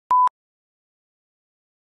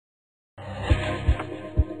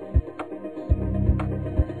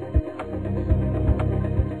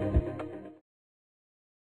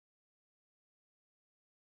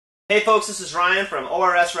Hey folks, this is Ryan from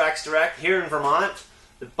ORS Racks Direct here in Vermont,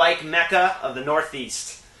 the bike mecca of the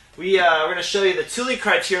Northeast. We're going to show you the Thule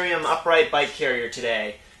Criterium upright bike carrier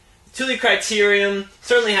today. The Thule Criterium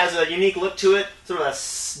certainly has a unique look to it, sort of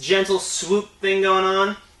a gentle swoop thing going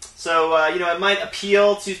on. So, it might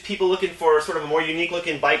appeal to people looking for sort of a more unique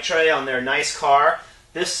looking bike tray on their nice car.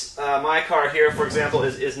 This, my car here, for example,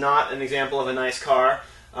 is not an example of a nice car.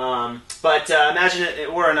 But imagine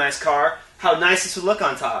it were a nice car, how nice this would look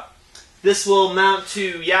on top. This will mount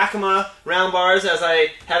to Yakima round bars as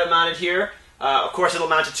I have it mounted here. Of course, it'll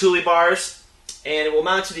mount to Thule bars, and it will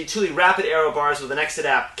mount to the Thule Rapid Aero bars with an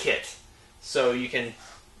Xadapt8 kit. So you can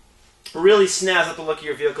really snazz up the look of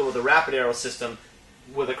your vehicle with a Rapid Aero system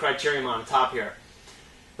with a Criterium on top here.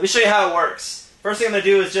 Let me show you how it works. First thing I'm going to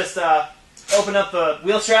do is just open up the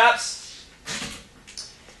wheel straps.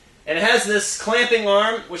 And it has this clamping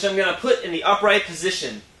arm, which I'm going to put in the upright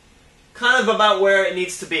position. Kind of about where it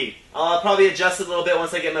needs to be. I'll probably adjust it a little bit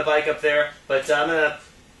once I get my bike up there, but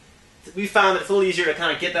we found that it's a little easier to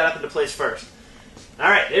kind of get that up into place first.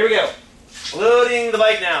 Alright, there we go. Loading the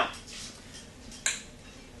bike now.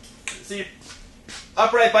 See,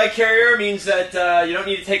 upright bike carrier means that you don't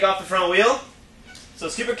need to take off the front wheel. So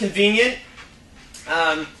it's super convenient.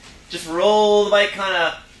 Just roll the bike kind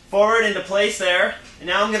of forward into place there. And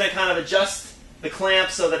now I'm going to kind of adjust the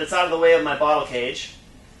clamp so that it's out of the way of my bottle cage.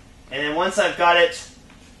 And then once I've got it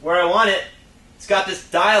where I want it, it's got this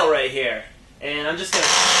dial right here. And I'm just going to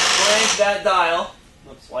crank that dial.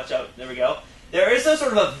 Oops, watch out. There we go. There is a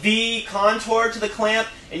sort of a V contour to the clamp,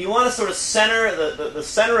 and you want to sort of center the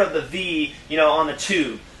center of the V, on the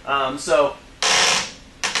tube. So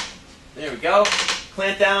there we go.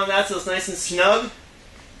 Clamp down on that so it's nice and snug.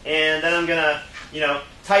 And then I'm going to,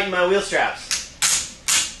 tighten my wheel straps.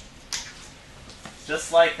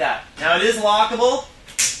 Just like that. Now it is lockable,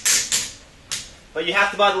 but you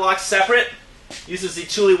have to buy the lock separate. It uses the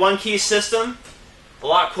Thule one-key system. The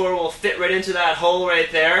lock core will fit right into that hole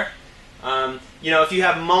right there. If you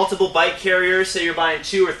have multiple bike carriers, say you're buying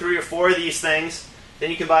 2 or 3 or 4 of these things,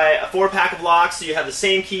 then you can buy a 4-pack of locks so you have the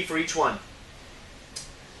same key for each one.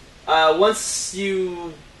 Once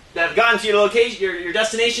you have gotten to your location, your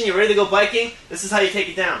destination, you're ready to go biking, this is how you take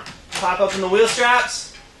it down. Pop open the wheel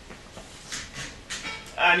straps.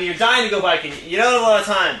 You're dying to go biking. You don't have a lot of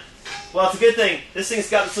time. Well, it's a good thing. This thing's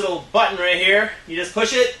got this little button right here. You just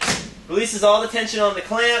push it, releases all the tension on the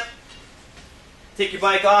clamp. Take your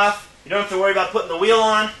bike off. You don't have to worry about putting the wheel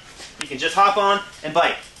on. You can just hop on and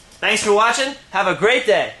bike. Thanks for watching. Have a great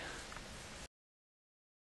day.